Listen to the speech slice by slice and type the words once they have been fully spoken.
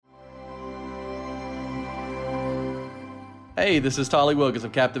Hey, this is Tally Wilgis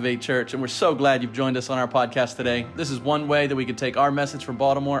of Captivate Church, and we're so glad you've joined us on our podcast today. This is one way that we can take our message from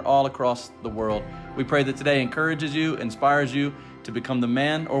Baltimore all across the world. We pray that today encourages you, inspires you to become the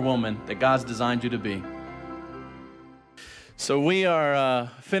man or woman that God's designed you to be. So we are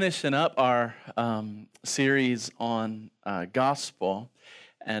finishing up our series on gospel,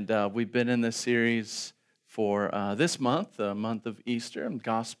 and we've been in this series for this month, the month of Easter. And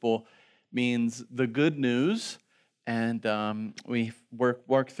gospel means the good news. And we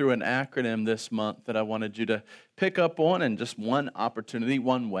work through an acronym this month that I wanted you to pick up on, and just one opportunity,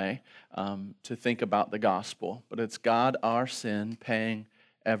 one way to think about the gospel. But it's God, our sin, paying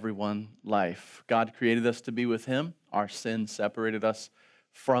everyone life. God created us to be with Him. Our sin separated us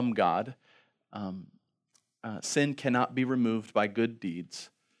from God. Sin cannot be removed by good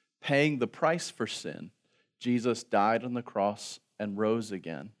deeds. Paying the price for sin, Jesus died on the cross and rose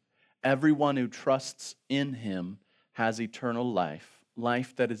again. Everyone who trusts in Him has eternal life.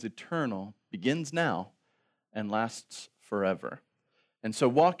 Life that is eternal begins now and lasts forever. And so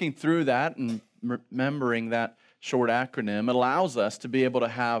walking through that and remembering that short acronym allows us to be able to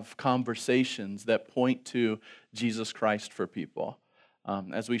have conversations that point to Jesus Christ for people.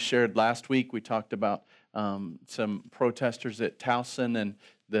 As we shared last week, we talked about some protesters at Towson and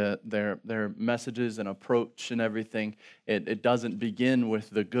their messages and approach and everything. It doesn't begin with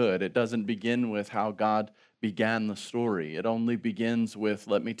the good. It doesn't begin with how God began the story. It only begins with,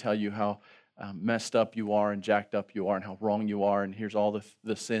 let me tell you how messed up you are and jacked up you are and how wrong you are, and here's all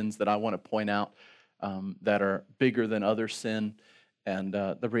the sins that I want to point out that are bigger than other sin. And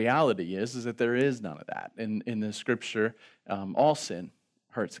the reality is that there is none of that. In the scripture, all sin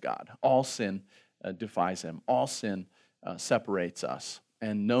hurts God. All sin defies Him. All sin separates us.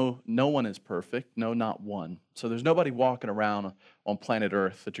 And no one is perfect. No, not one. So there's nobody walking around on planet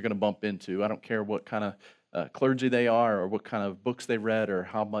Earth that you're going to bump into. I don't care what kind of clergy they are or what kind of books they read or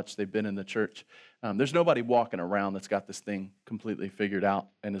how much they've been in the church. There's nobody walking around that's got this thing completely figured out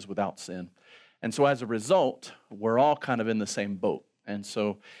and is without sin. And so as a result, we're all kind of in the same boat. And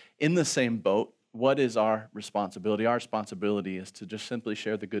so in the same boat, what is our responsibility? Our responsibility is to just simply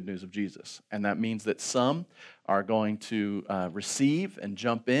share the good news of Jesus. And that means that some are going to receive and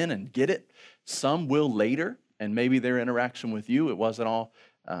jump in and get it. Some will later, and maybe their interaction with you, it wasn't all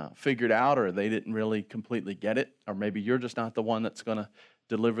figured out, or they didn't really completely get it, or maybe you're just not the one that's going to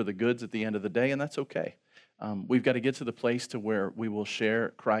deliver the goods at the end of the day, and that's okay. We've got to get to the place to where we will share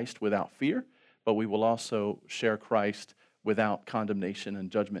Christ without fear, but we will also share Christ without condemnation and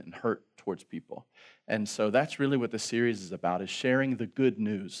judgment and hurt towards people. And so that's really what the series is about, is sharing the good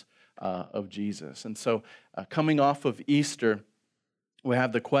news of Jesus. And so coming off of Easter, we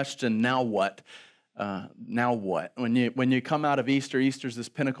have the question, now what? Now what? When you come out of Easter, Easter's this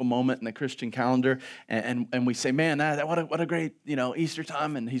pinnacle moment in the Christian calendar, and we say, man, what a great Easter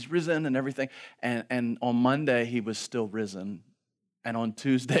time, and He's risen and everything. And on Monday He was still risen, and on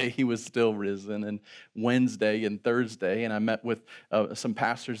Tuesday He was still risen, and Wednesday and Thursday, and I met with some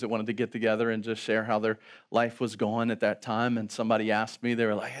pastors that wanted to get together and just share how their life was going at that time. And somebody asked me, they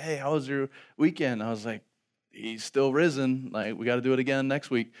were like, hey, how was your weekend? I was like, He's still risen. Like, we got to do it again next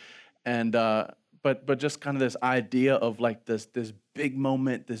week. And But just kind of this idea of like this big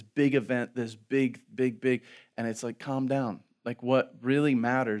moment, this big event, this big, and it's like, calm down. Like, what really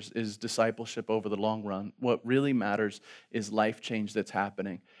matters is discipleship over the long run. What really matters is life change that's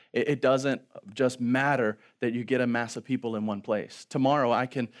happening. It doesn't just matter that you get a mass of people in one place. Tomorrow I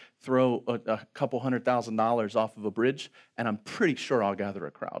can throw a couple $100,000 off of a bridge, and I'm pretty sure I'll gather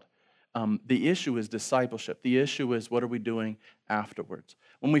a crowd. The issue is discipleship. The issue is, what are we doing afterwards?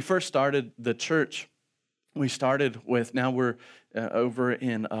 When we first started the church, we started with, now we're over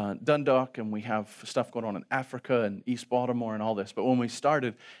in Dundalk, and we have stuff going on in Africa and East Baltimore and all this. But when we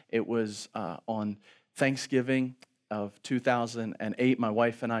started, it was on Thanksgiving of 2008. My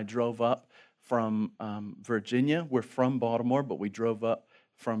wife and I drove up from Virginia. We're from Baltimore, but we drove up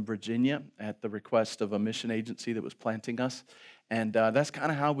from Virginia at the request of a mission agency that was planting us. And that's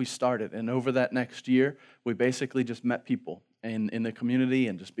kind of how we started. And over that next year, we basically just met people in the community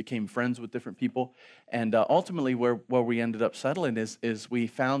and just became friends with different people. And ultimately, where we ended up settling is we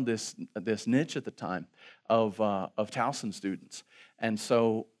found this niche at the time of Towson students. And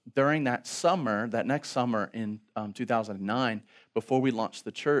so during that next summer in 2009, before we launched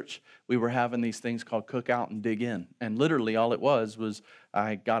the church, we were having these things called Cook Out and Dig In. And literally all it was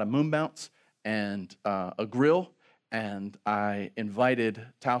I got a moon bounce and a grill, and I invited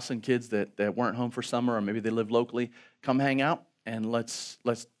Towson kids that weren't home for summer, or maybe they live locally, come hang out, and let's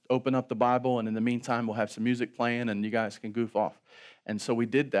open up the Bible, and in the meantime, we'll have some music playing, and you guys can goof off. And so we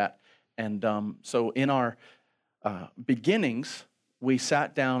did that. And so in our beginnings, we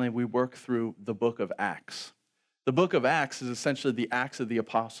sat down and we worked through the book of Acts. The book of Acts is essentially the Acts of the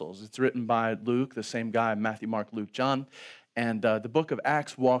Apostles. It's written by Luke, the same guy, Matthew, Mark, Luke, John. And the book of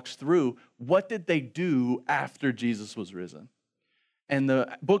Acts walks through what did they do after Jesus was risen. And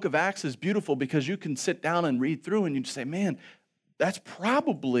the book of Acts is beautiful because you can sit down and read through and you say, man, that's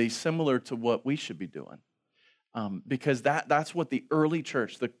probably similar to what we should be doing. Because that's what the early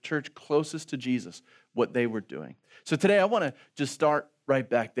church, the church closest to Jesus, what they were doing. So today I want to just start right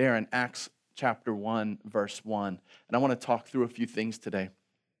back there in Acts chapter 1, verse 1. And I want to talk through a few things today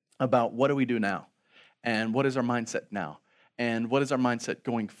about what do we do now? And what is our mindset now? And what is our mindset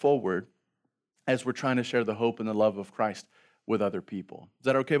going forward as we're trying to share the hope and the love of Christ with other people? Is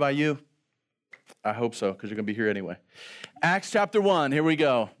that okay by you? I hope so, because you're going to be here anyway. Acts chapter 1, here we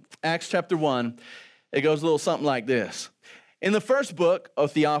go. Acts chapter 1, it goes a little something like this. In the first book, O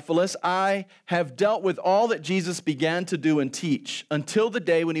Theophilus, I have dealt with all that Jesus began to do and teach until the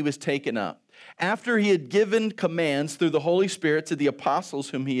day when he was taken up, after he had given commands through the Holy Spirit to the apostles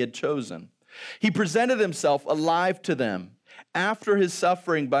whom he had chosen. He presented himself alive to them after his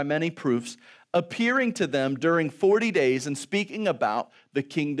suffering by many proofs, appearing to them during 40 days and speaking about the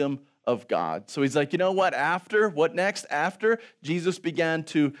kingdom of God. So he's like, you know what? What next? After Jesus began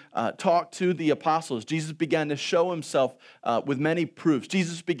to talk to the apostles, Jesus began to show himself with many proofs.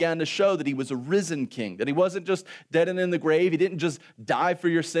 Jesus began to show that he was a risen king, that he wasn't just dead and in the grave. He didn't just die for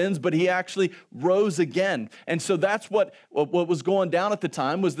your sins, but he actually rose again. And so that's what was going down at the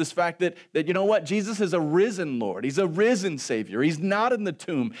time, was this fact that you know what? Jesus is a risen Lord. He's a risen Savior. He's not in the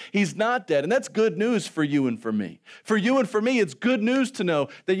tomb. He's not dead. And that's good news for you and for me. For you and for me, it's good news to know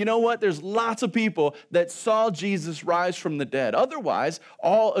that, you know what? There's lots of people that saw Jesus rise from the dead. Otherwise,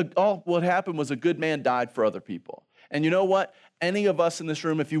 all what happened was a good man died for other people. And you know what? Any of us in this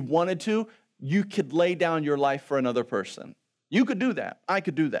room, if you wanted to, you could lay down your life for another person. You could do that. I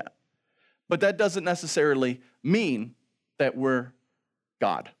could do that. But that doesn't necessarily mean that we're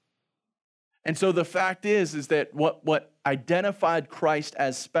God. And so the fact is that what identified Christ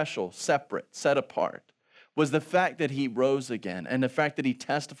as special, separate, set apart, was the fact that he rose again and the fact that he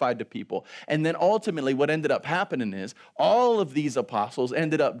testified to people. And then ultimately what ended up happening is all of these apostles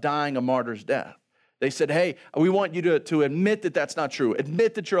ended up dying a martyr's death. They said, hey, we want you to admit that that's not true.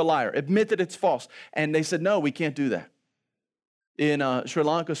 Admit that you're a liar. Admit that it's false. And they said, no, we can't do that. In Sri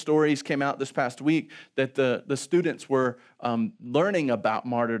Lanka, stories came out this past week that the students were learning about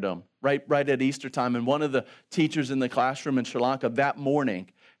martyrdom right at Easter time. And one of the teachers in the classroom in Sri Lanka that morning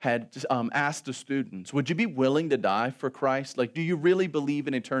had asked the students, would you be willing to die for Christ? Like, do you really believe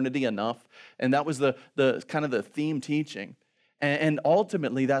in eternity enough? And that was the kind of the theme teaching. And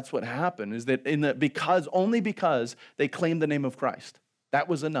ultimately, that's what happened, is that only because they claimed the name of Christ, that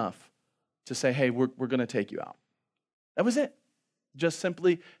was enough to say, hey, we're going to take you out. That was it. Just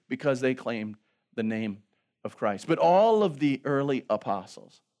simply because they claimed the name of Christ. But all of the early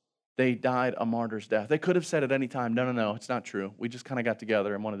apostles, they died a martyr's death. They could have said at any time, no, it's not true. We just kind of got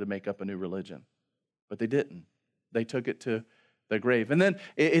together and wanted to make up a new religion. But they didn't. They took it to the grave. And then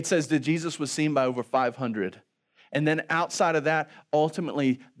it says that Jesus was seen by over 500. And then outside of that,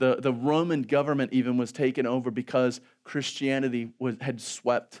 ultimately, the Roman government even was taken over because Christianity had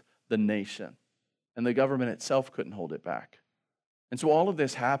swept the nation. And the government itself couldn't hold it back. And so all of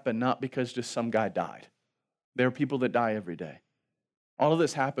this happened not because just some guy died. There are people that die every day. All of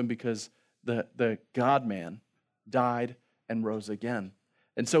this happened because the God-man died and rose again.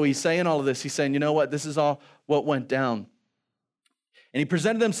 And so he's saying all of this. He's saying, you know what? This is all what went down. And he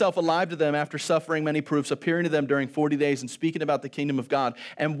presented himself alive to them after suffering many proofs, appearing to them during 40 days and speaking about the kingdom of God.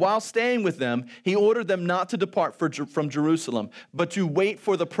 And while staying with them, he ordered them not to depart from Jerusalem, but to wait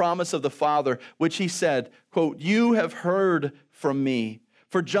for the promise of the Father, which he said, quote, you have heard from me.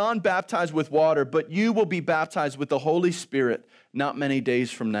 For John baptized with water, but you will be baptized with the Holy Spirit not many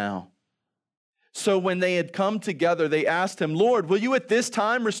days from now. So when they had come together, they asked him, Lord, will you at this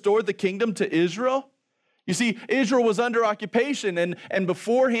time restore the kingdom to Israel? You see, Israel was under occupation, and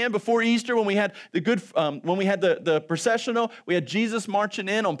beforehand, before Easter, when we had the processional, we had Jesus marching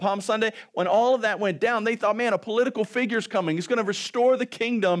in on Palm Sunday. When all of that went down, they thought, man, a political figure's coming. He's going to restore the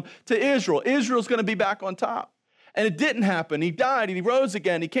kingdom to Israel. Israel's going to be back on top. And it didn't happen. He died and he rose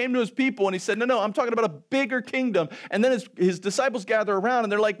again. He came to his people and he said, no, I'm talking about a bigger kingdom. And then his disciples gather around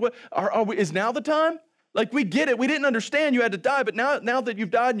and they're like, what? Is now the time? Like, we get it. We didn't understand you had to die, but now that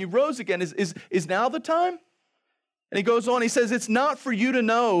you've died and you rose again, is now the time? And he goes on, he says, it's not for you to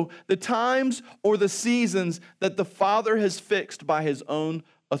know the times or the seasons that the Father has fixed by his own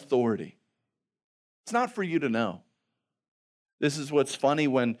authority. It's not for you to know. This is what's funny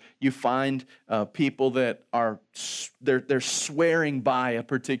when you find people that are, they're swearing by a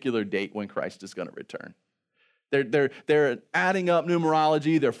particular date when Christ is going to return. They're adding up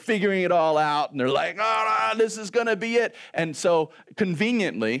numerology, they're figuring it all out, and they're like, oh, this is going to be it. And so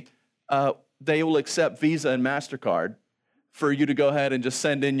conveniently, they will accept Visa and MasterCard for you to go ahead and just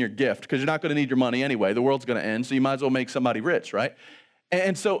send in your gift, because you're not going to need your money anyway. The world's going to end, so you might as well make somebody rich, right?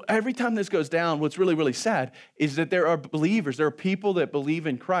 And so every time this goes down, what's really, really sad is that there are believers, there are people that believe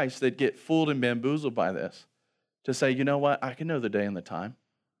in Christ that get fooled and bamboozled by this. To say, you know what, I can know the day and the time.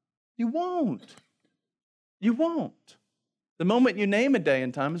 You won't. You won't. The moment you name a day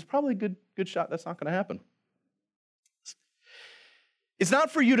and time is probably a good shot that's not going to happen. It's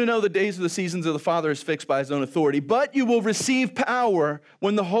not for you to know the days or the seasons of the Father is fixed by his own authority, but you will receive power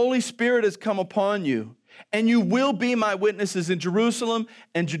when the Holy Spirit has come upon you. And you will be my witnesses in Jerusalem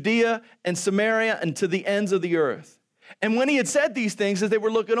and Judea and Samaria and to the ends of the earth. And when he had said these things, as they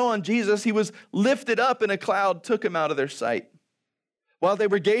were looking on, Jesus, he was lifted up, and a cloud took him out of their sight. While they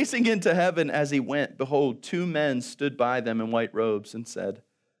were gazing into heaven as he went, behold, two men stood by them in white robes and said,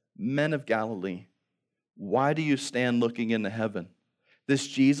 Men of Galilee, why do you stand looking into heaven? This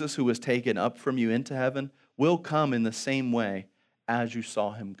Jesus who was taken up from you into heaven will come in the same way as you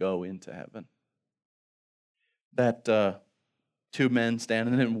saw him go into heaven. That two men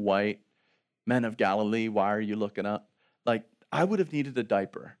standing in white, men of Galilee, why are you looking up? Like, I would have needed a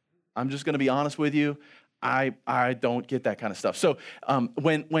diaper. I'm just going to be honest with you. I don't get that kind of stuff. So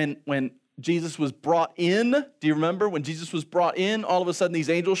when Jesus was brought in, do you remember when Jesus was brought in, all of a sudden these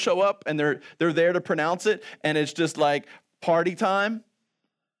angels show up and they're there to pronounce it, and it's just like party time?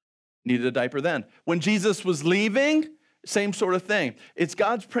 Needed a diaper then. When Jesus was leaving, same sort of thing. It's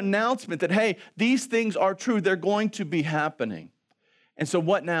God's pronouncement that, hey, these things are true. They're going to be happening. And so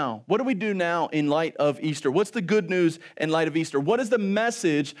what now? What do we do now in light of Easter? What's the good news in light of Easter? What is the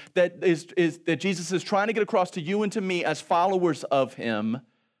message that that Jesus is trying to get across to you and to me as followers of him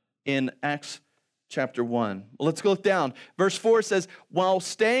in Acts chapter 1? Well, let's go down. Verse 4 says, while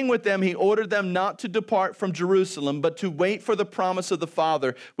staying with them, he ordered them not to depart from Jerusalem, but to wait for the promise of the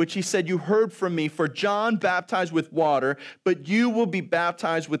Father, which he said, you heard from me, for John baptized with water, but you will be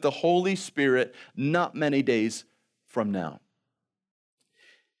baptized with the Holy Spirit not many days from now.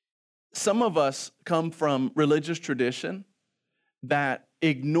 Some of us come from religious tradition that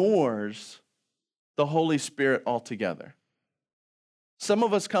ignores the Holy Spirit altogether. Some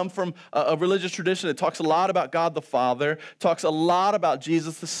of us come from a religious tradition that talks a lot about God the Father, talks a lot about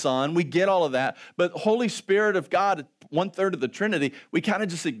Jesus the Son. We get all of that. But Holy Spirit of God, 1/3 of the Trinity, we kind of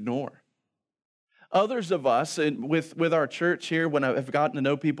just ignore. Others of us, with our church here, when I've gotten to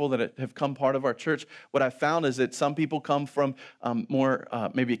know people that have come part of our church, what I've found is that some people come from more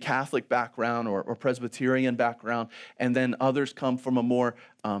maybe a Catholic background or Presbyterian background, and then others come from a more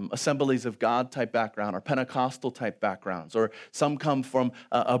Assemblies of God type background or Pentecostal type backgrounds, or some come from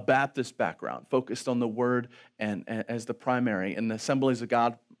a Baptist background, focused on the Word and as the primary, and the Assemblies of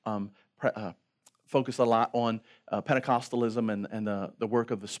God focus a lot on Pentecostalism and the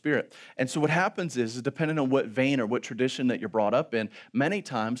work of the Spirit. And so what happens is, depending on what vein or what tradition that you're brought up in, many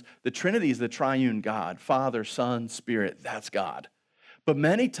times the Trinity is the triune God, Father, Son, Spirit, that's God. But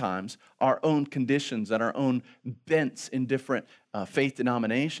many times our own conditions and our own bents in different faith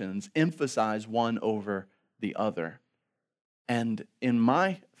denominations emphasize one over the other. And in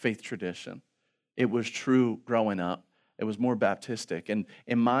my faith tradition, it was true growing up. It was more Baptistic. And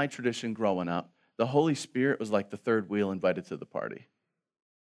in my tradition growing up, the Holy Spirit was like the third wheel invited to the party.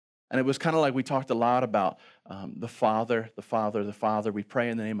 And it was kind of like we talked a lot about the Father, the Father, the Father. We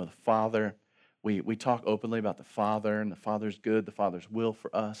pray in the name of the Father. We talk openly about the Father, and the Father's good, the Father's will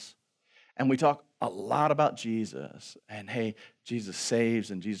for us. And we talk a lot about Jesus. And hey, Jesus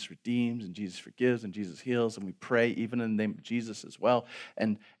saves, and Jesus redeems, and Jesus forgives, and Jesus heals. And we pray even in the name of Jesus as well.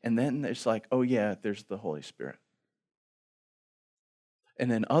 And then it's like, oh yeah, there's the Holy Spirit. And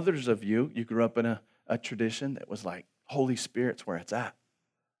then others of you grew up in a tradition that was like, Holy Spirit's where it's at.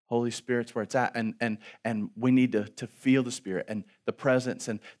 Holy Spirit's where it's at. And we need to feel the Spirit and the presence.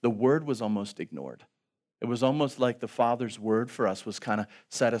 And the Word was almost ignored. It was almost like the Father's Word for us was kind of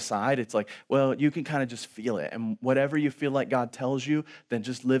set aside. It's like, well, you can kind of just feel it. And whatever you feel like God tells you, then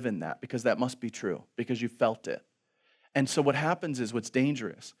just live in that, because that must be true, because you felt it. And so what happens is, what's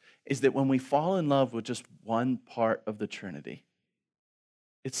dangerous is that when we fall in love with just one part of the Trinity,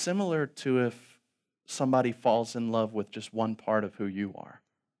 it's similar to if somebody falls in love with just one part of who you are.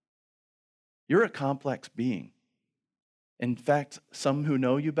 You're a complex being. In fact, some who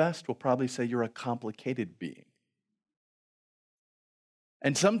know you best will probably say you're a complicated being.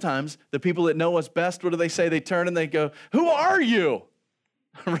 And sometimes the people that know us best, what do they say? They turn and they go, "Who are you?"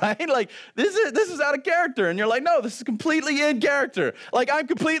 Right? Like, this is out of character. And you're like, "No, this is completely in character. Like, I'm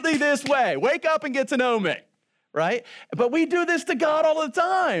completely this way. Wake up and get to know me." Right? But we do this to God all the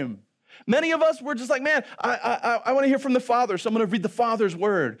time. Many of us, we're just like, "Man, I want to hear from the Father, so I'm going to read the Father's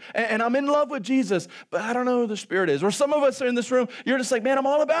word. And I'm in love with Jesus, but I don't know who the Spirit is." Or some of us are in this room, you're just like, "Man, I'm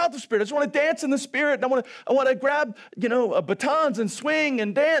all about the Spirit. I just want to dance in the Spirit. And I want to grab, batons and swing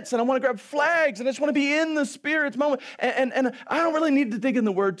and dance. And I want to grab flags. And I just want to be in the Spirit's moment. And I don't really need to dig in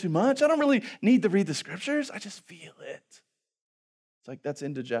the Word too much. I don't really need to read the Scriptures. I just feel it." It's like, that's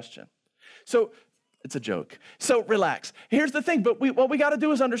indigestion. So, it's a joke. So relax. Here's the thing, but what we got to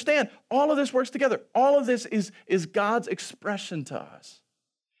do is understand all of this works together. All of this is God's expression to us.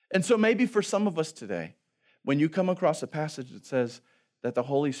 And so maybe for some of us today, when you come across a passage that says that the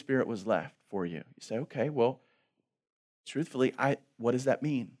Holy Spirit was left for you, you say, "Okay, well, truthfully, what does that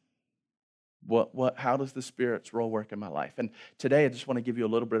mean? How does the Spirit's role work in my life?" And today I just want to give you a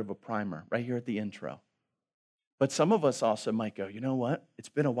little bit of a primer right here at the intro. But some of us also might go, "You know what? It's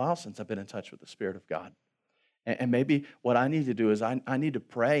been a while since I've been in touch with the Spirit of God." And maybe what I need to do is I need to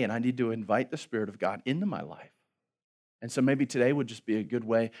pray and I need to invite the Spirit of God into my life. And so maybe today would just be a good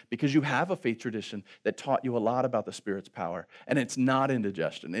way, because you have a faith tradition that taught you a lot about the Spirit's power. And it's not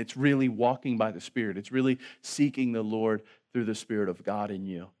indigestion. It's really walking by the Spirit. It's really seeking the Lord through the Spirit of God in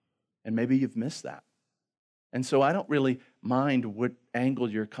you. And maybe you've missed that. And so I don't really mind what angle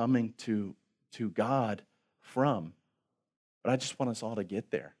you're coming to God from, but I just want us all to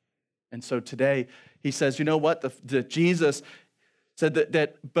get there. And so today he says, "You know what? Jesus said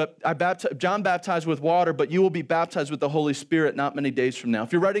that John baptized with water, but you will be baptized with the Holy Spirit not many days from now."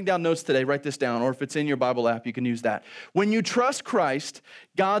 If you're writing down notes today, write this down, or if it's in your Bible app, you can use that. When you trust Christ,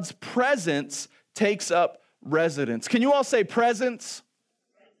 God's presence takes up residence. Can you all say presence?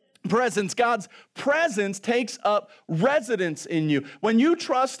 Presence. God's presence takes up residence in you. When you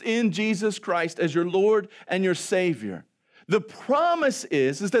trust in Jesus Christ as your Lord and your Savior, the promise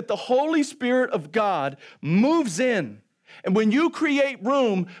is that the Holy Spirit of God moves in. And when you create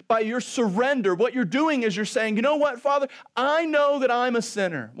room by your surrender, what you're doing is you're saying, "You know what, Father? I know that I'm a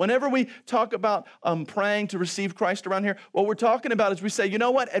sinner." Whenever we talk about praying to receive Christ around here, what we're talking about is we say, "You know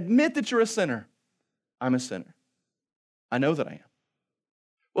what? Admit that you're a sinner. I'm a sinner. I know that I am."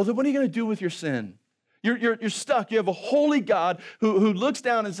 Well, then what are you going to do with your sin? You're stuck. You have a holy God who looks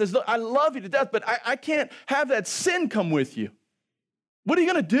down and says, "Look, I love you to death, but I can't have that sin come with you." What are you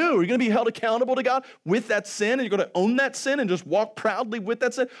going to do? Are you going to be held accountable to God with that sin? And you're going to own that sin and just walk proudly with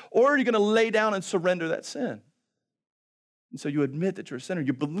that sin? Or are you going to lay down and surrender that sin? And so you admit that you're a sinner.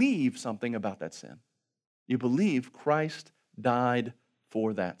 You believe something about that sin. You believe Christ died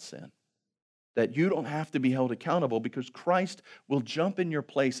for that sin. That you don't have to be held accountable because Christ will jump in your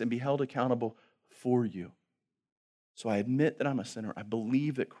place and be held accountable for you. So I admit that I'm a sinner. I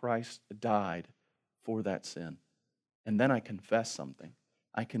believe that Christ died for that sin. And then I confess something.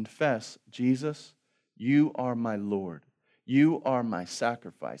 I confess, "Jesus, you are my Lord. You are my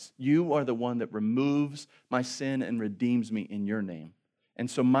sacrifice. You are the one that removes my sin and redeems me in your name. And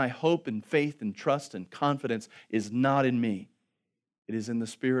so my hope and faith and trust and confidence is not in me. It is in the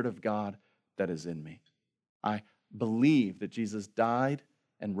Spirit of God that is in me. I believe that Jesus died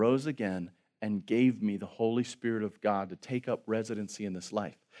and rose again and gave me the Holy Spirit of God to take up residency in this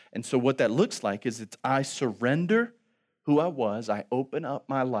life." And so what that looks like is I surrender who I was, I open up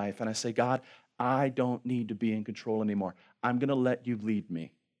my life, and I say, "God, I don't need to be in control anymore. I'm going to let you lead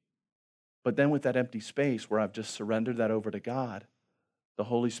me." But then with that empty space where I've just surrendered that over to God, the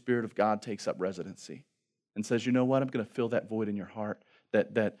Holy Spirit of God takes up residency and says, "You know what? I'm going to fill that void in your heart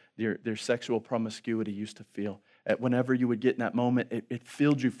that your sexual promiscuity used to feel. Whenever you would get in that moment, it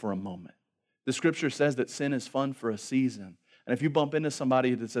filled you for a moment." The Scripture says that sin is fun for a season. And if you bump into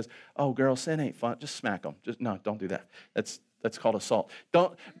somebody that says, "Oh, girl, sin ain't fun," just smack them. No, don't do that. That's called assault.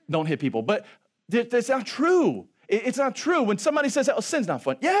 Don't hit people. But that's not true. It's not true. When somebody says, "Oh, sin's not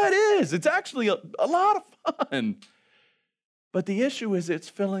fun," yeah, it is. It's actually a lot of fun. But the issue is it's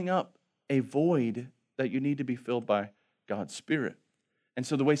filling up a void that you need to be filled by God's Spirit. And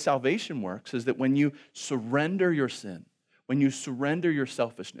so the way salvation works is that when you surrender your sin, when you surrender your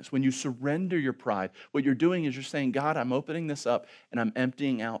selfishness, when you surrender your pride, what you're doing is you're saying, "God, I'm opening this up and I'm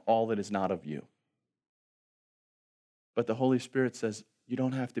emptying out all that is not of you." But the Holy Spirit says, "You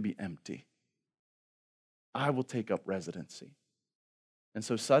don't have to be empty. I will take up residency." And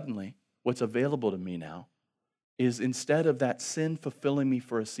so suddenly, what's available to me now is instead of that sin fulfilling me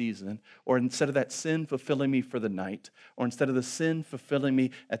for a season, or instead of that sin fulfilling me for the night, or instead of the sin fulfilling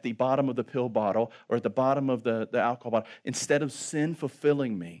me at the bottom of the pill bottle or at the bottom of the alcohol bottle, instead of sin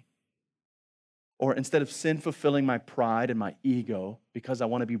fulfilling me, or instead of sin fulfilling my pride and my ego because I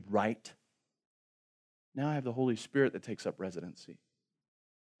want to be right, now I have the Holy Spirit that takes up residency.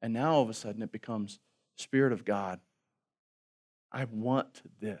 And now all of a sudden it becomes, Spirit of God, I want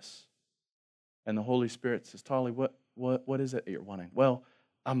this. And the Holy Spirit says, Tally, what is it that you're wanting? Well,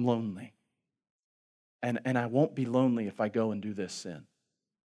 I'm lonely. And I won't be lonely if I go and do this sin.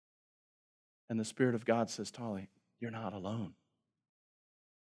 And the Spirit of God says, Tally, you're not alone.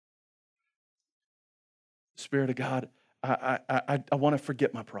 Spirit of God, I want to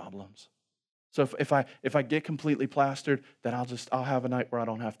forget my problems. So if I get completely plastered, then I'll have a night where I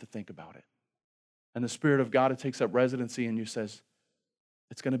don't have to think about it. And the Spirit of God, it takes up residency in you, says,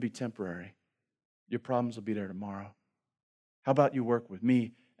 it's going to be temporary. Your problems will be there tomorrow. How about you work with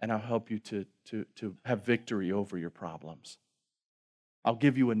me and I'll help you to have victory over your problems. I'll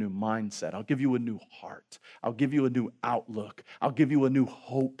give you a new mindset. I'll give you a new heart. I'll give you a new outlook. I'll give you a new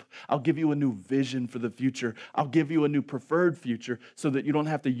hope. I'll give you a new vision for the future. I'll give you a new preferred future so that you don't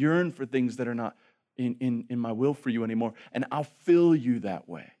have to yearn for things that are not in my will for you anymore. And I'll fill you that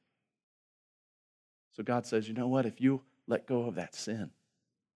way. So God says, you know what? If you let go of that sin,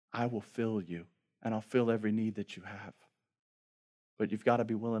 I will fill you. And I'll fill every need that you have. But you've got to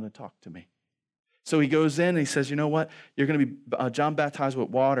be willing to talk to me. So he goes in and he says, you know what? You're going to be, John baptized with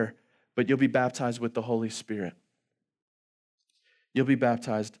water, but you'll be baptized with the Holy Spirit. You'll be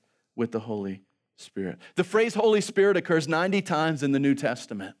baptized with the Holy Spirit. The phrase Holy Spirit occurs 90 times in the New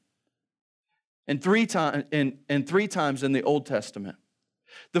Testament and three times in the Old Testament.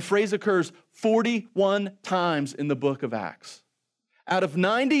 The phrase occurs 41 times in the book of Acts. Out of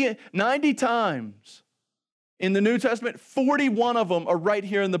 90 times in the New Testament, 41 of them are right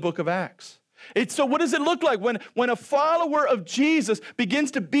here in the book of Acts. So what does it look like when a follower of Jesus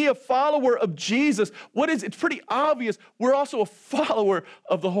begins to be a follower of Jesus? It's pretty obvious we're also a follower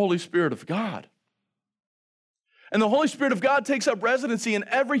of the Holy Spirit of God. And the Holy Spirit of God takes up residency in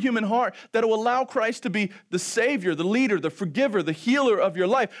every human heart that will allow Christ to be the Savior, the leader, the forgiver, the healer of your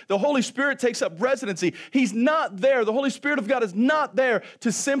life. The Holy Spirit takes up residency. He's not there. The Holy Spirit of God is not there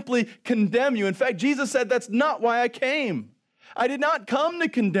to simply condemn you. In fact, Jesus said, that's not why I came. I did not come to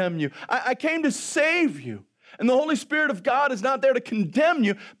condemn you. I came to save you. And the Holy Spirit of God is not there to condemn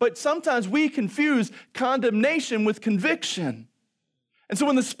you, but sometimes we confuse condemnation with conviction. And so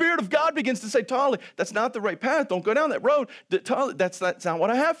when the Spirit of God begins to say, Tally, that's not the right path. Don't go down that road. Tally, that's not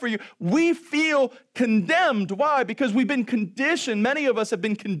what I have for you. We feel condemned. Why? Because we've been conditioned. Many of us have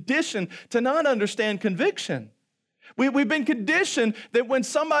been conditioned to not understand conviction. We've been conditioned that when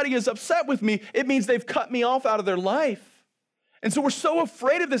somebody is upset with me, it means they've cut me off out of their life. And so we're so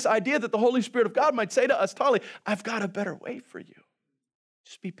afraid of this idea that the Holy Spirit of God might say to us, Tally, I've got a better way for you.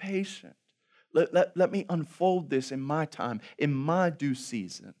 Just be patient. Let me unfold this in my time, in my due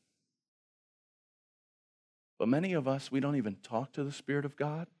season. But many of us, we don't even talk to the Spirit of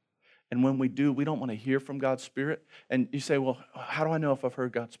God. And when we do, we don't want to hear from God's Spirit. And you say, well, how do I know if I've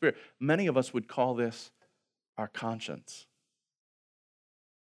heard God's Spirit? Many of us would call this our conscience.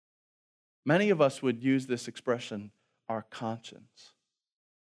 Many of us would use this expression, our conscience.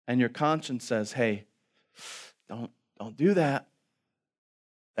 And your conscience says, hey, don't do that.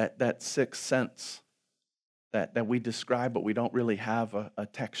 That sixth sense that we describe, but we don't really have a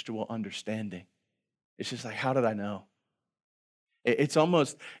textual understanding. It's just like, how did I know? It's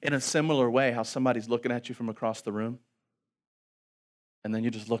almost in a similar way how somebody's looking at you from across the room, and then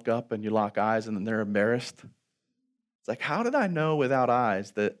you just look up and you lock eyes, and then they're embarrassed. It's like, how did I know without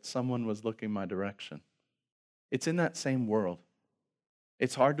eyes that someone was looking my direction? It's in that same world.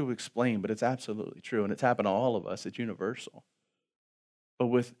 It's hard to explain, but it's absolutely true, and it's happened to all of us. It's universal. But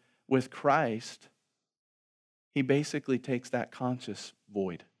with Christ, he basically takes that conscious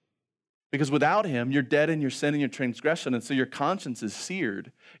void. Because without him, you're dead in your sin and your transgression, and so your conscience is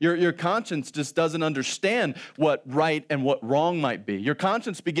seared. Your conscience just doesn't understand what right and what wrong might be. Your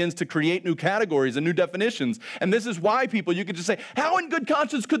conscience begins to create new categories and new definitions. And this is why you could just say, how in good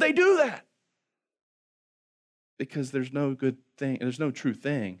conscience could they do that? Because there's no good thing, there's no true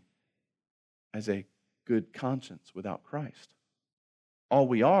thing as a good conscience without Christ. All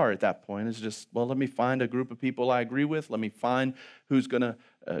we are at that point is just, well, let me find a group of people I agree with. Let me find who's going to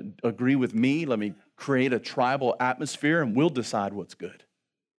agree with me. Let me create a tribal atmosphere, and we'll decide what's good.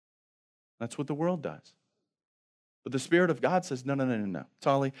 That's what the world does. But the Spirit of God says, no.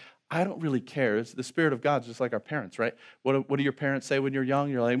 Tally, I don't really care. The Spirit of God's just like our parents, right? What do your parents say when you're young?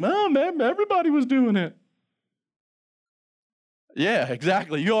 You're like, Mom, everybody was doing it. Yeah,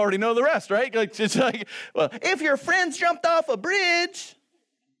 exactly. You already know the rest, right? Like, it's like, well, if your friends jumped off a bridge,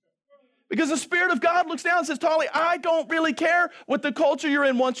 because the Spirit of God looks down and says, Tally, I don't really care what the culture you're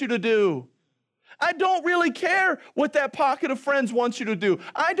in wants you to do. I don't really care what that pocket of friends wants you to do.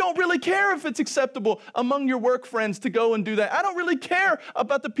 I don't really care if it's acceptable among your work friends to go and do that. I don't really care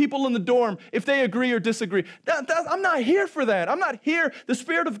about the people in the dorm if they agree or disagree. I'm not here for that. I'm not here. The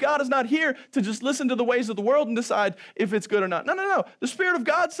Spirit of God is not here to just listen to the ways of the world and decide if it's good or not. No. The Spirit of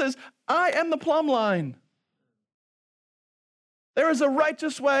God says, I am the plumb line. There is a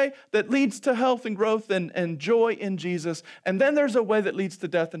righteous way that leads to health and growth and joy in Jesus, and then there's a way that leads to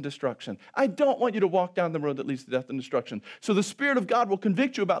death and destruction. I don't want you to walk down the road that leads to death and destruction. So the Spirit of God will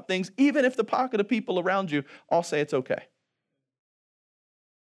convict you about things, even if the pocket of people around you all say it's okay.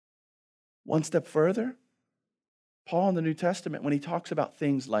 One step further, Paul in the New Testament, when he talks about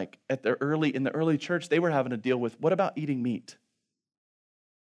things like in the early church, they were having to deal with, what about eating meat?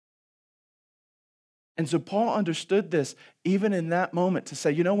 And so Paul understood this even in that moment to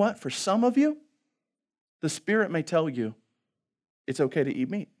say, you know what? For some of you, the Spirit may tell you it's okay to eat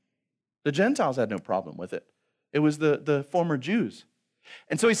meat. The Gentiles had no problem with it. It was the former Jews.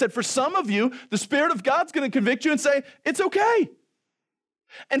 And so he said, for some of you, the Spirit of God's going to convict you and say, it's okay.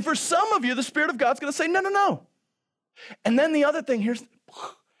 And for some of you, the Spirit of God's going to say, no. And then the other thing,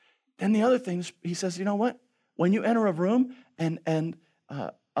 he says, you know what? When you enter a room and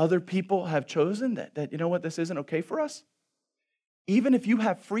other people have chosen that, you know what, this isn't okay for us. Even if you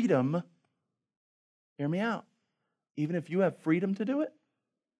have freedom, hear me out, even if you have freedom to do it,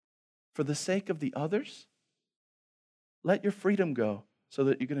 for the sake of the others, let your freedom go so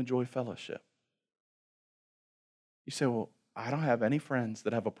that you can enjoy fellowship. You say, well, I don't have any friends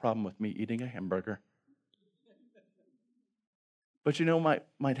that have a problem with me eating a hamburger. But you know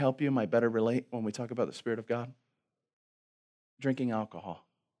might help you, might better relate when we talk about the Spirit of God? Drinking alcohol.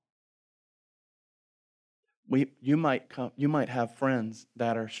 You might have friends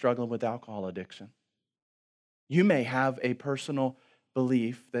that are struggling with alcohol addiction. You may have a personal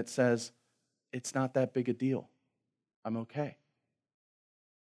belief that says, it's not that big a deal. I'm okay.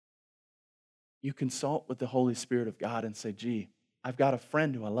 You consult with the Holy Spirit of God and say, gee, I've got a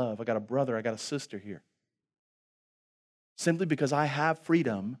friend who I love. I got a brother, I got a sister here. Simply because I have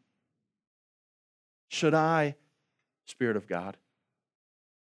freedom, should I, Spirit of God,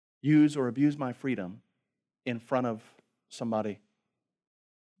 use or abuse my freedom in front of somebody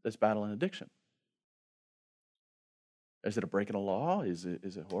that's battling addiction? Is it a breaking of law? Is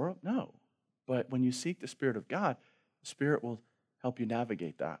it horrible? No. But when you seek the Spirit of God, the Spirit will help you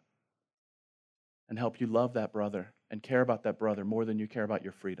navigate that and help you love that brother and care about that brother more than you care about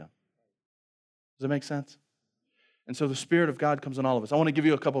your freedom. Does that make sense? And so the Spirit of God comes on all of us. I want to give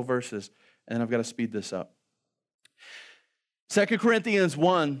you a couple verses, and then I've got to speed this up. 2 Corinthians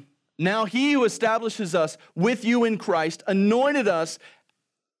 1, now he who establishes us with you in Christ, anointed us,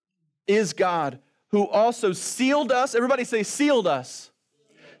 is God, who also sealed us. Everybody say sealed us.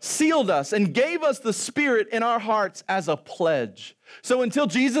 Sealed us and gave us the Spirit in our hearts as a pledge. So until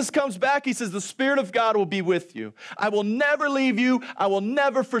Jesus comes back, he says, the Spirit of God will be with you. I will never leave you. I will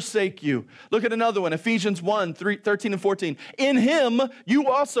never forsake you. Look at another one, Ephesians 1, 13 and 14. In him, you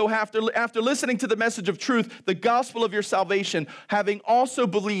also after listening to the message of truth, the gospel of your salvation, having also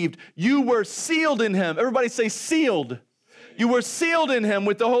believed, you were sealed in him. Everybody say sealed. You were sealed in him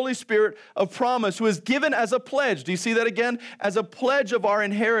with the Holy Spirit of promise, who is given as a pledge. Do you see that again? As a pledge of our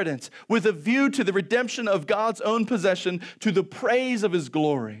inheritance, with a view to the redemption of God's own possession, to the praise of his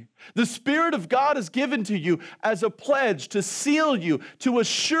glory. The Spirit of God is given to you as a pledge to seal you, to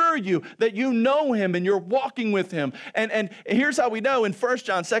assure you that you know him and you're walking with him. And here's how we know in 1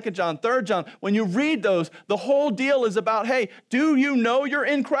 John, 2 John, 3 John, when you read those, the whole deal is about, hey, do you know you're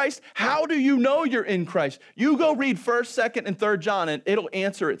in Christ? How do you know you're in Christ? You go read 1, 2, and 3 John and it'll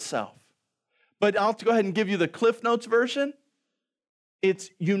answer itself. But I'll go ahead and give you the Cliff Notes version. It's,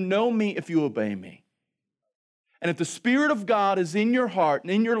 you know me if you obey me. And if the Spirit of God is in your heart and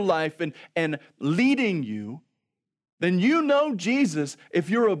in your life and leading you, then you know Jesus if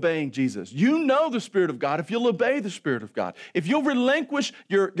you're obeying Jesus. You know the Spirit of God if you'll obey the Spirit of God. If you'll relinquish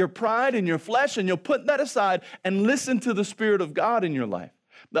your pride and your flesh and you'll put that aside and listen to the Spirit of God in your life.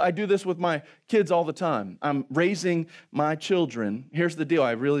 I do this with my kids all the time. I'm raising my children. Here's the deal.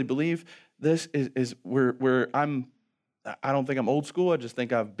 I really believe this is where I don't think I'm old school. I just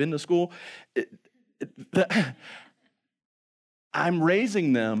think I've been to school. I'm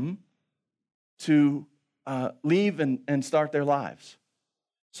raising them to leave and start their lives.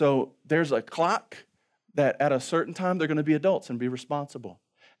 So there's a clock that at a certain time they're going to be adults and be responsible.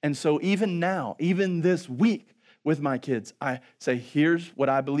 And so even now, even this week, with my kids. I say, here's what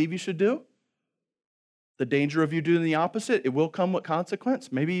I believe you should do. The danger of you doing the opposite, it will come with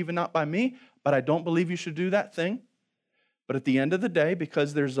consequence, maybe even not by me, but I don't believe you should do that thing. But at the end of the day,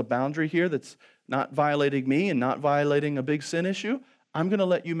 because there's a boundary here that's not violating me and not violating a big sin issue, I'm going to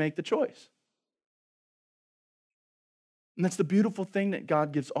let you make the choice. And that's the beautiful thing that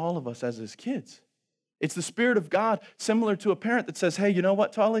God gives all of us as his kids. It's the Spirit of God, similar to a parent that says, hey, you know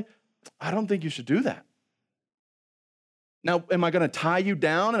what, Tally? I don't think you should do that. Now, am I going to tie you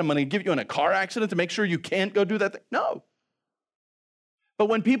down and I'm going to give you in a car accident to make sure you can't go do that thing? No. But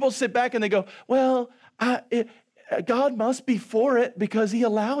when people sit back and they go, well, God must be for it because he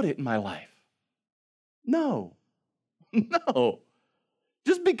allowed it in my life. No. No.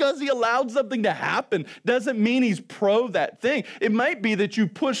 Just because he allowed something to happen doesn't mean he's pro that thing. It might be that you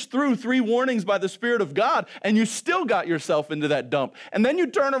push through 3 warnings by the Spirit of God and you still got yourself into that dump. And then you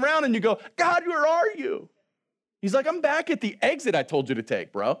turn around and you go, God, where are you? He's like, I'm back at the exit I told you to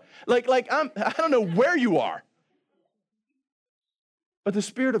take, bro. I don't know where you are. But the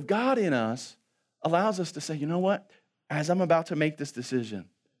Spirit of God in us allows us to say, you know what? As I'm about to make this decision,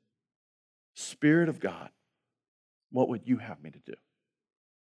 Spirit of God, what would you have me to do?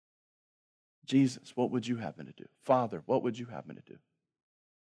 Jesus, what would you have me to do? Father, what would you have me to do?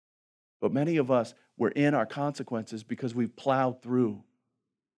 But many of us, we're in our consequences because we've plowed through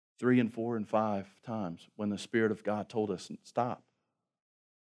 3 and 4 and 5 times when the Spirit of God told us, stop.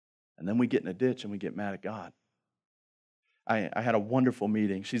 And then we get in a ditch and we get mad at God. I had a wonderful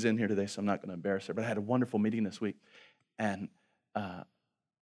meeting. She's in here today, so I'm not going to embarrass her, but I had a wonderful meeting this week. And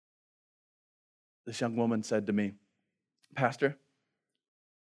this young woman said to me, Pastor,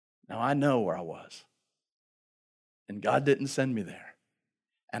 now I know where I was. And God didn't send me there.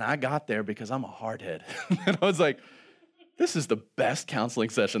 And I got there because I'm a hardhead. And I was like, this is the best counseling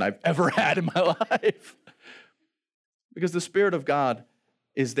session I've ever had in my life. Because the Spirit of God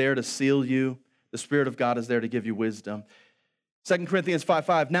is there to seal you. The Spirit of God is there to give you wisdom. 2 Corinthians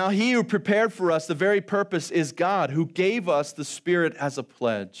 5:5, now he who prepared for us the very purpose is God, who gave us the Spirit as a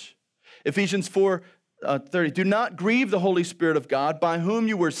pledge. Ephesians 4:30, do not grieve the Holy Spirit of God, by whom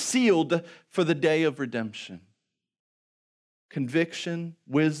you were sealed for the day of redemption. Conviction,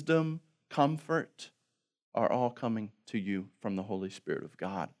 wisdom, comfort are all coming to you from the Holy Spirit of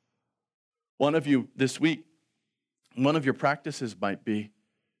God. One of you this week, one of your practices might be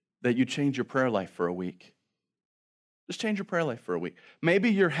that you change your prayer life for a week. Just change your prayer life for a week.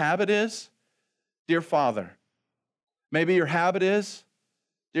 Maybe your habit is, Dear Father. Maybe your habit is,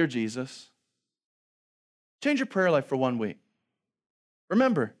 Dear Jesus. Change your prayer life for 1 week.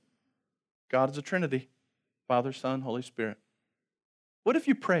 Remember, God is a Trinity, Father, Son, Holy Spirit. What if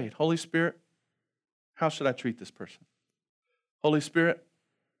you prayed, Holy Spirit, how should I treat this person? Holy Spirit,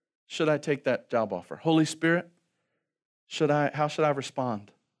 should I take that job offer? Holy Spirit, how should I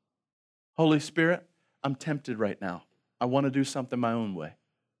respond? Holy Spirit, I'm tempted right now. I want to do something my own way.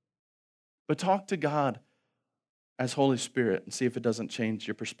 But talk to God as Holy Spirit and see if it doesn't change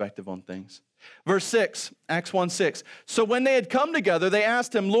your perspective on things. Verse 6, Acts 1:6. So when they had come together, they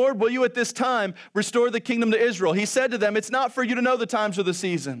asked him, Lord, will you at this time restore the kingdom to Israel? He said to them, it's not for you to know the times or the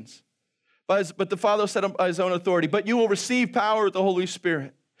seasons. But the Father said by his own authority, but you will receive power with the Holy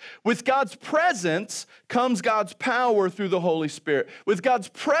Spirit. With God's presence comes God's power through the Holy Spirit. With God's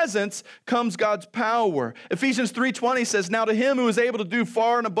presence comes God's power. Ephesians 3:20 says, now to him who is able to do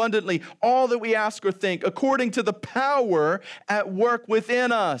far and abundantly all that we ask or think, according to the power at work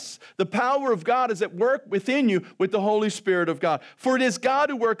within us. The power of God is at work within you with the Holy Spirit of God. For it is God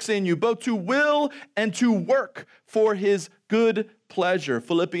who works in you, both to will and to work for his good pleasure.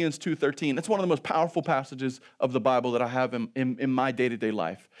 Philippians 2:13. That's one of the most powerful passages of the Bible that I have in my day-to-day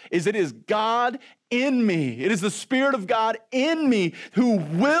life. It is God in me. It is the Spirit of God in me who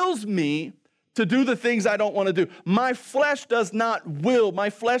wills me to do the things I don't want to do. My flesh does not will. My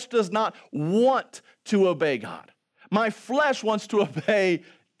flesh does not want to obey God. My flesh wants to obey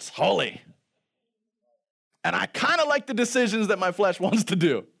Tully. And I kind of like the decisions that my flesh wants to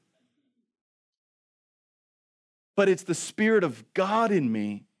do. But it's the Spirit of God in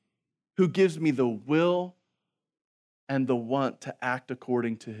me who gives me the will and the want to act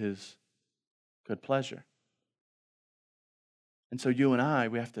according to his good pleasure. And so you and I,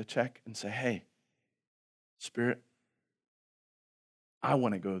 we have to check and say, hey, Spirit, I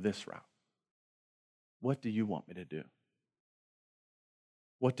want to go this route. What do you want me to do?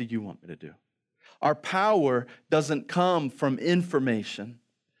 What do you want me to do? Our power doesn't come from information,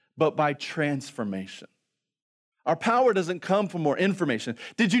 but by transformation. Our power doesn't come from more information.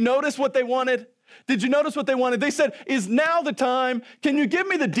 Did you notice what they wanted? Did you notice what they wanted? They said, is now the time? Can you give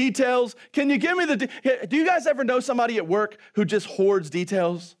me the details? Can you give me do you guys ever know somebody at work who just hoards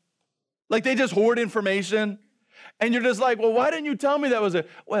details? Like they just hoard information? And you're just like, well, why didn't you tell me that was a,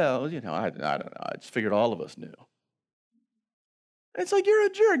 well, I don't know. I just figured all of us knew. It's like, you're a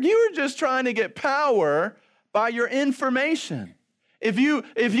jerk. You were just trying to get power by your information. If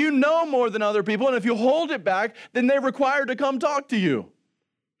you know more than other people, and if you hold it back, then they're required to come talk to you.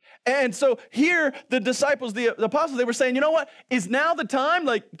 And so here, the disciples, the apostles, they were saying, you know what? Is now the time?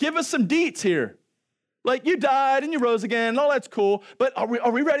 Like, give us some deets here. Like, you died and you rose again, and all that's cool, but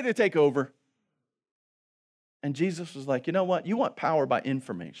are we ready to take over? And Jesus was like, you know what? You want power by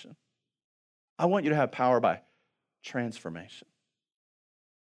information. I want you to have power by transformation.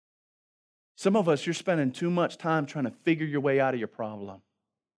 Some of us, you're spending too much time trying to figure your way out of your problem.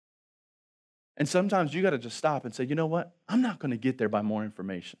 And sometimes you got to just stop and say, you know what? I'm not going to get there by more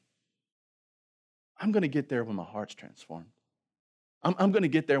information. I'm going to get there when my heart's transformed. I'm going to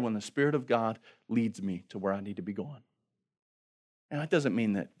get there when the Spirit of God leads me to where I need to be going. And that doesn't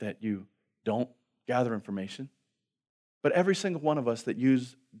mean that you don't gather information. But every single one of us that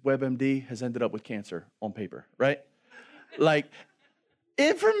use WebMD has ended up with cancer on paper, right? Like,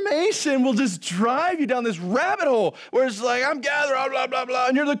 information will just drive you down this rabbit hole where it's like, I'm gathering, blah, blah, blah,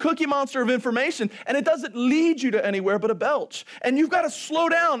 and you're the cookie monster of information, and it doesn't lead you to anywhere but a belch. And you've got to slow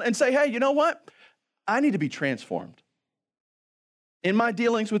down and say, hey, you know what? I need to be transformed. In my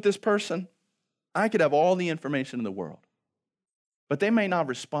dealings with this person, I could have all the information in the world, but they may not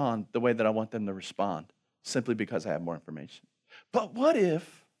respond the way that I want them to respond simply because I have more information. But what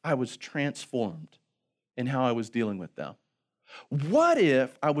if I was transformed in how I was dealing with them? What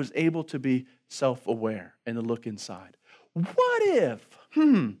if I was able to be self-aware and to look inside? What if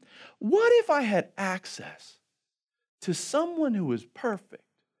I had access to someone who was perfect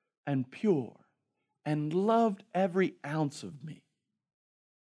and pure and loved every ounce of me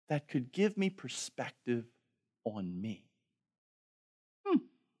that could give me perspective on me?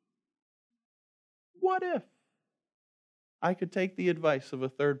 What if I could take the advice of a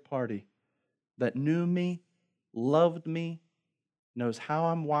third party that knew me, loved me, knows how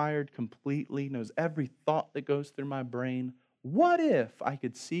I'm wired completely, knows every thought that goes through my brain? What if I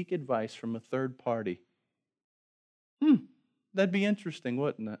could seek advice from a third party? That'd be interesting,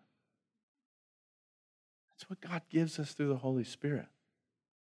 wouldn't it? That's what God gives us through the Holy Spirit,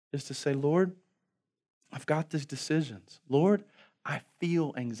 is to say, Lord, I've got these decisions. Lord, I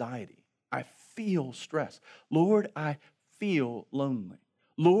feel anxiety. I feel stress. Lord, I feel lonely.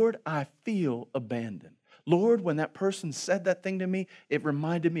 Lord, I feel abandoned. Lord, when that person said that thing to me, it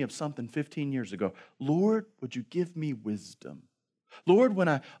reminded me of something 15 years ago. Lord, would you give me wisdom? Lord, when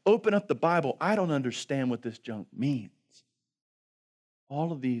I open up the Bible, I don't understand what this junk means.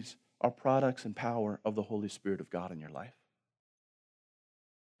 All of these are products and power of the Holy Spirit of God in your life.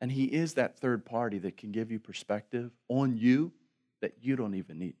 And He is that third party that can give you perspective on you that you don't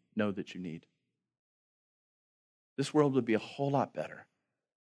even know that you need. This world would be a whole lot better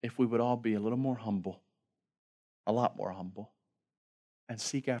if we would all be a little more humble, a lot more humble, and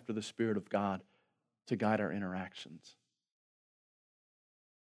seek after the Spirit of God to guide our interactions.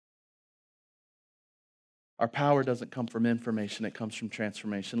 Our power doesn't come from information, it comes from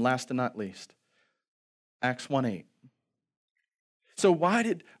transformation. Last and not least, Acts 1:8. So why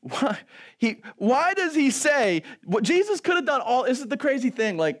does he say what Jesus could have done all? This is the crazy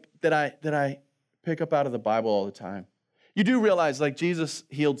thing, like that I pick up out of the Bible all the time. You do realize, like, Jesus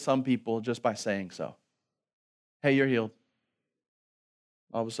healed some people just by saying so. Hey, you're healed.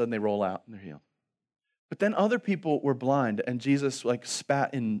 All of a sudden they roll out and they're healed. But then other people were blind, and Jesus like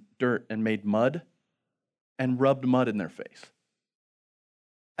spat in dirt and made mud and rubbed mud in their face.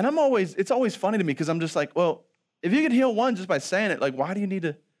 And it's always funny to me because I'm just like, well, if you can heal one just by saying it, like, why do you need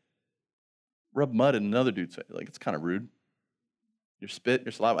to rub mud in another dude's face? Like, it's kind of rude. Your spit,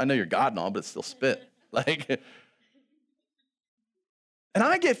 your saliva. I know you're God and all, but it's still spit. Like, and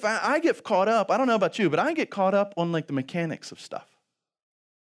I get caught up. I don't know about you, but I get caught up on like the mechanics of stuff.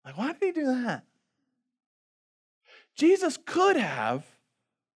 Like, why did he do that? Jesus could have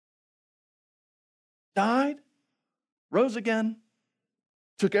died, rose again,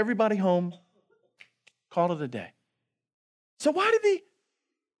 took everybody home, called it a day. So why did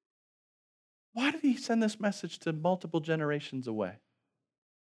he send this message to multiple generations away?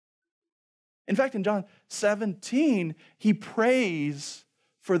 In fact, in John 17, he prays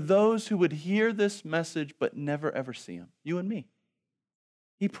for those who would hear this message but never ever see him. You and me.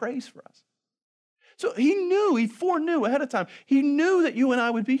 He prays for us. So he foreknew ahead of time. He knew that you and I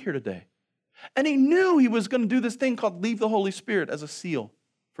would be here today. And he knew he was going to do this thing called leave the Holy Spirit as a seal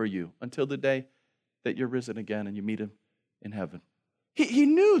for you until the day that you're risen again and you meet him in heaven. He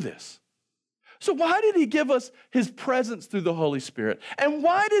knew this. So why did he give us his presence through the Holy Spirit? And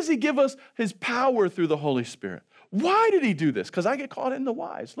why does he give us his power through the Holy Spirit? Why did he do this? Because I get caught in the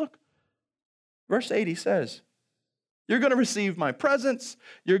whys. Look, verse 8, he says, you're going to receive my presence,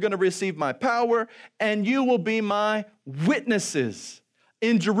 you're going to receive my power, and you will be my witnesses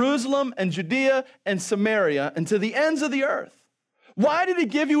in Jerusalem and Judea and Samaria and to the ends of the earth. Why did he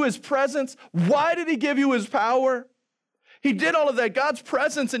give you his presence? Why did he give you his power? He did all of that. God's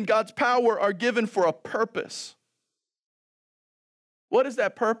presence and God's power are given for a purpose. What is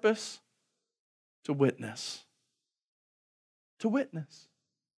that purpose? To witness. To witness.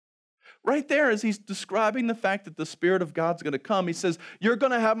 Right there, as he's describing the fact that the Spirit of God's going to come, he says, you're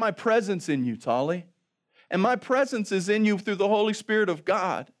going to have my presence in you, Tally. And my presence is in you through the Holy Spirit of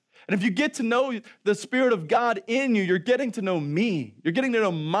God. And if you get to know the Spirit of God in you, you're getting to know me. You're getting to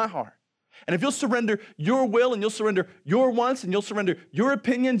know my heart. And if you'll surrender your will and you'll surrender your wants and you'll surrender your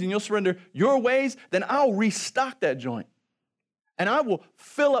opinions and you'll surrender your ways, then I'll restock that joint. And I will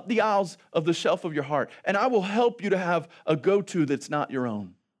fill up the aisles of the shelf of your heart. And I will help you to have a go-to that's not your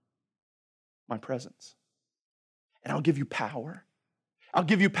own. My presence. And I'll give you power. I'll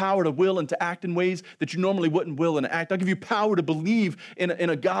give you power to will and to act in ways that you normally wouldn't will and act. I'll give you power to believe in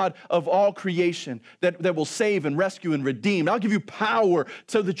a God of all creation that will save and rescue and redeem. I'll give you power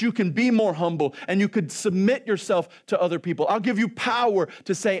so that you can be more humble and you could submit yourself to other people. I'll give you power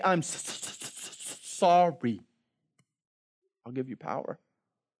to say, I'm sorry. I'll give you power.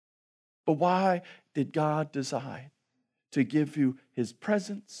 But why did God decide to give you his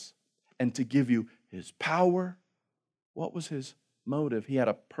presence and to give you his power? What was his motive? He had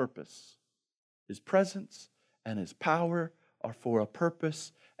a purpose. His presence and his power are for a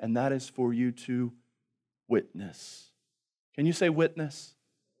purpose, and that is for you to witness. Can you say witness?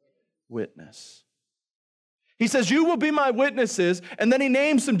 Witness. He says, you will be my witnesses, and then he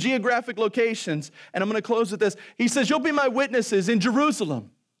names some geographic locations, and I'm going to close with this. He says, you'll be my witnesses in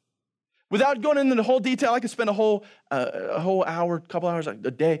Jerusalem. Without going into the whole detail, I could spend a whole hour, couple hours a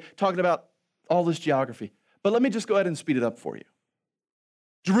day talking about all this geography. But let me just go ahead and speed it up for you.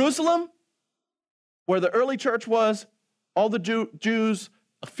 Jerusalem, where the early church was, all the Jews,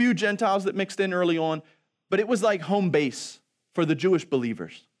 a few Gentiles that mixed in early on, but it was like home base for the Jewish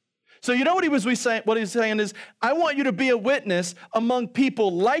believers. So you know what he was saying is, I want you to be a witness among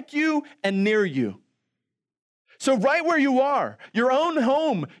people like you and near you. So right where you are, your own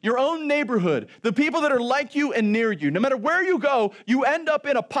home, your own neighborhood, the people that are like you and near you, no matter where you go, you end up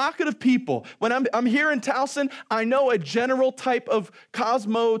in a pocket of people. When I'm here in Towson, I know a general type of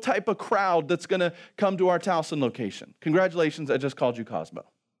Cosmo type of crowd that's going to come to our Towson location. Congratulations, I just called you Cosmo.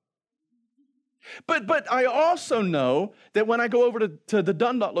 But I also know that when I go over to the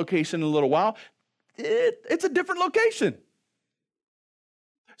Dundalk location in a little while, it's a different location.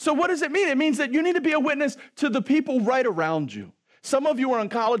 So what does it mean? It means that you need to be a witness to the people right around you. Some of you are on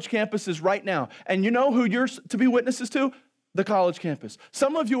college campuses right now, and you know who you're to be witnesses to? The college campus.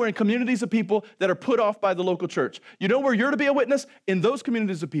 Some of you are in communities of people that are put off by the local church. You know where you're to be a witness? In those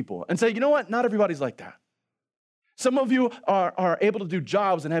communities of people. And say, you know what? Not everybody's like that. Some of you are able to do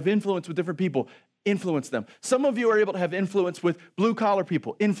jobs and have influence with different people. Influence them. Some of you are able to have influence with blue-collar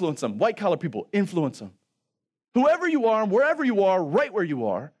people. Influence them. White-collar people. Influence them. Whoever you are, wherever you are, right where you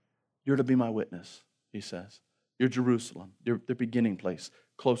are, you're to be my witness, he says. You're Jerusalem, you're the beginning place,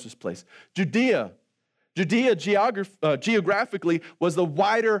 closest place. Judea geographically was the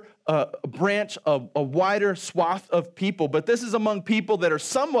wider branch of a wider swath of people, but this is among people that are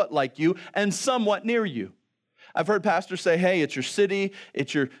somewhat like you and somewhat near you. I've heard pastors say, hey, it's your city,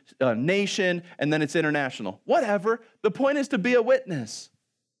 it's your nation, and then it's international. Whatever. The point is to be a witness.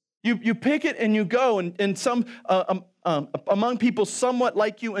 You pick it and you go, and some among people somewhat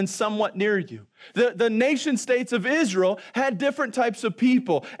like you and somewhat near you. The nation states of Israel had different types of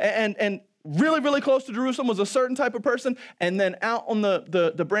people, and really, really close to Jerusalem was a certain type of person, and then out on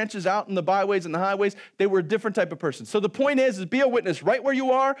the branches, out in the byways and the highways, they were a different type of person. So the point is be a witness right where you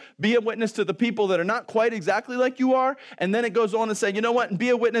are, be a witness to the people that are not quite exactly like you are, and then it goes on to say, you know what, and be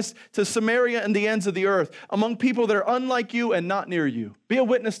a witness to Samaria and the ends of the earth, among people that are unlike you and not near you. Be a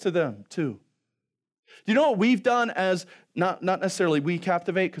witness to them too. Do you know what we've done as, not necessarily we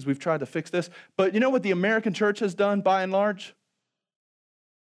Captivate, because we've tried to fix this, but you know what the American church has done by and large?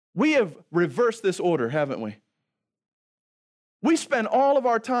 We have reversed this order, haven't we? We spend all of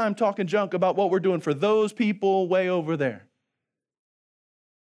our time talking junk about what we're doing for those people way over there.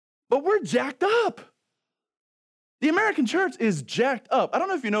 But we're jacked up. The American church is jacked up. I don't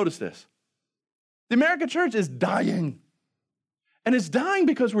know if you noticed this. The American church is dying. And it's dying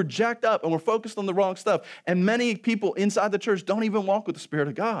because we're jacked up and we're focused on the wrong stuff. And many people inside the church don't even walk with the Spirit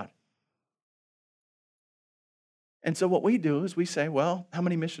of God. And so what we do is we say, well, how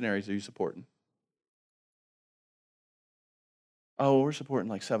many missionaries are you supporting? Oh, we're supporting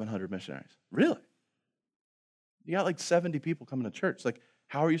like 700 missionaries. Really? You got like 70 people coming to church. Like,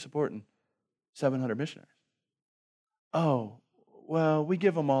 how are you supporting 700 missionaries? Oh, well, we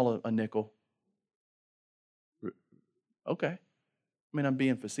give them all a nickel. Okay. I mean, I'm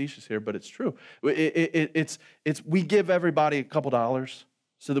being facetious here, but it's true. It's we give everybody a couple dollars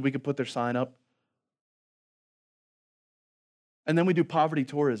so that we can put their sign up. And then we do poverty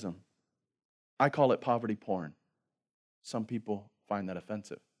tourism. I call it poverty porn. Some people find that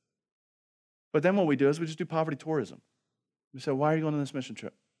offensive. But then what we do is we just do poverty tourism. We say, why are you going on this mission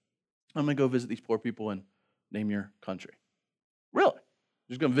trip? I'm going to go visit these poor people and name your country. Really?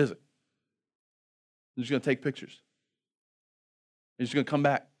 You're just going to visit. You're just going to take pictures. You're just going to come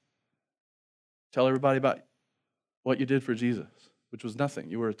back. Tell everybody about what you did for Jesus, which was nothing.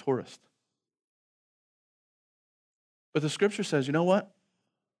 You were a tourist. But the scripture says, you know what?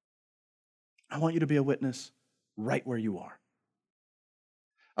 I want you to be a witness right where you are.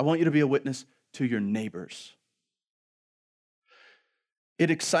 I want you to be a witness to your neighbors.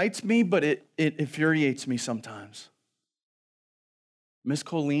 It excites me, but it infuriates me sometimes. Miss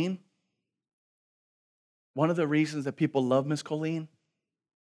Colleen, one of the reasons that people love Miss Colleen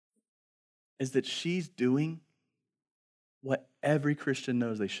is that she's doing what every Christian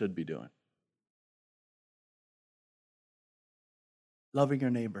knows they should be doing. Loving your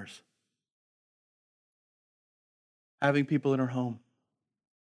neighbors. Having people in her home.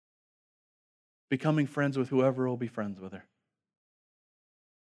 Becoming friends with whoever will be friends with her.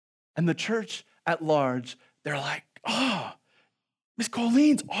 And the church at large, they're like, oh, Miss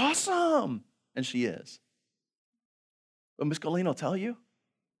Colleen's awesome. And she is. But Miss Colleen will tell you,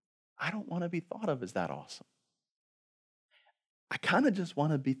 I don't want to be thought of as that awesome. I kind of just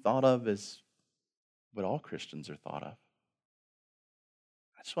want to be thought of as what all Christians are thought of.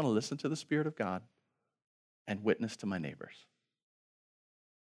 I just want to listen to the Spirit of God and witness to my neighbors.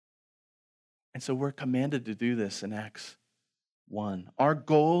 And so we're commanded to do this in Acts 1. Our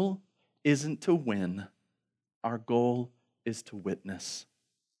goal isn't to win. Our goal is to witness.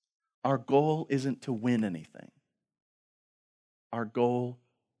 Our goal isn't to win anything. Our goal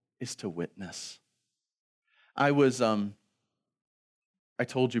is to witness. I was, I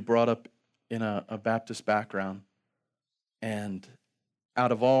told you, brought up in a Baptist background, and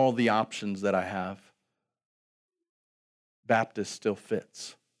out of all the options that I have, Baptist still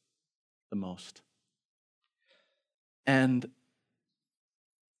fits the most. But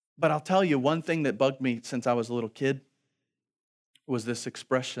I'll tell you, one thing that bugged me since I was a little kid was this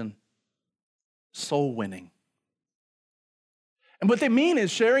expression, soul winning. And what they mean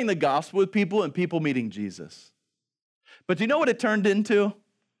is sharing the gospel with people and people meeting Jesus. But do you know what it turned into?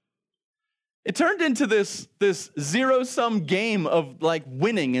 It turned into this zero-sum game of like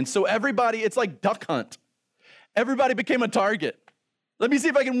winning. And so everybody, it's like duck hunt. Everybody became a target. Let me see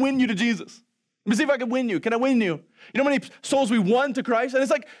if I can win you to Jesus. Let me see if I can win you. Can I win you? You know how many souls we won to Christ? And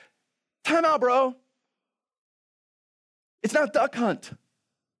it's like, time out, bro. It's not duck hunt.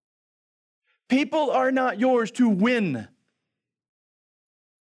 People are not yours to win.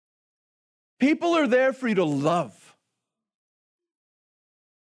 People are there for you to love.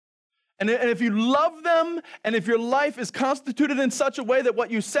 And if you love them, and if your life is constituted in such a way that what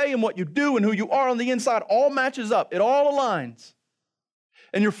you say and what you do and who you are on the inside all matches up, it all aligns,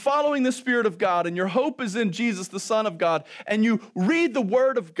 and you're following the Spirit of God, and your hope is in Jesus, the Son of God, and you read the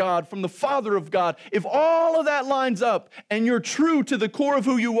Word of God from the Father of God, if all of that lines up and you're true to the core of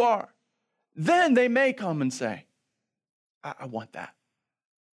who you are, then they may come and say, I want that.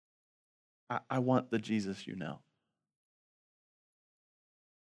 I want the Jesus you know.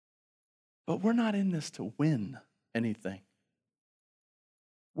 But we're not in this to win anything.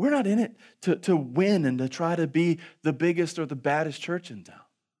 We're not in it to win and to try to be the biggest or the baddest church in town.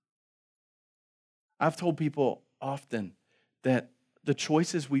 I've told people often that the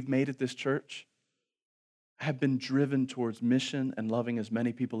choices we've made at this church have been driven towards mission and loving as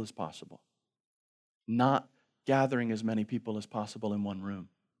many people as possible, not gathering as many people as possible in one room.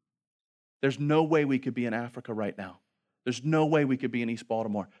 There's no way we could be in Africa right now. There's no way we could be in East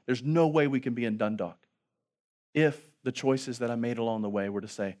Baltimore. There's no way we can be in Dundalk if the choices that I made along the way were to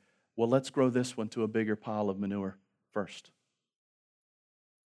say, well, let's grow this one to a bigger pile of manure first.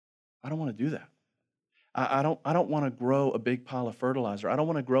 I don't want to do that. I don't want to grow a big pile of fertilizer. I don't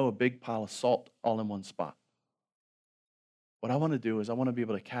want to grow a big pile of salt all in one spot. What I want to do is I want to be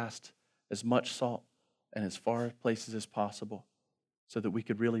able to cast as much salt and as far places as possible so that we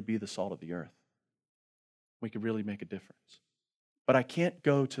could really be the salt of the earth. We could really make a difference. But I can't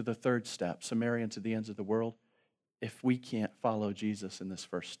go to the third step, Samaria to the ends of the world, if we can't follow Jesus in this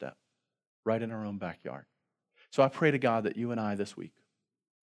first step, right in our own backyard. So I pray to God that you and I this week,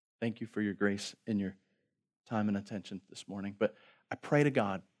 thank you for your grace and your time and attention this morning, but I pray to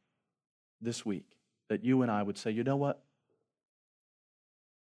God this week that you and I would say, you know what?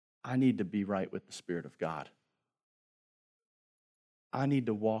 I need to be right with the Spirit of God. I need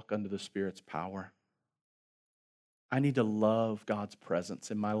to walk under the Spirit's power. I need to love God's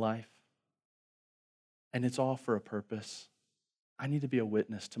presence in my life. And it's all for a purpose. I need to be a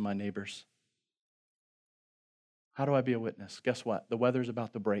witness to my neighbors. How do I be a witness? Guess what? The weather's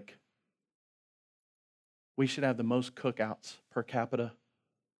about to break. We should have the most cookouts per capita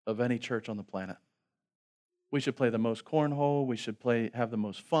of any church on the planet. We should play the most cornhole. We should have the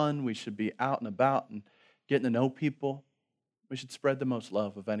most fun. We should be out and about and getting to know people. We should spread the most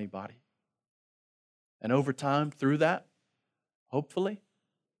love of anybody. And over time, through that, hopefully,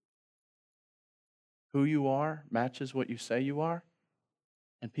 who you are matches what you say you are.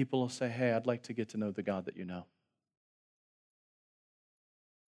 And people will say, hey, I'd like to get to know the God that you know.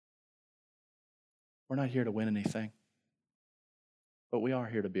 We're not here to win anything, but we are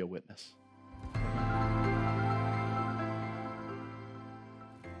here to be a witness.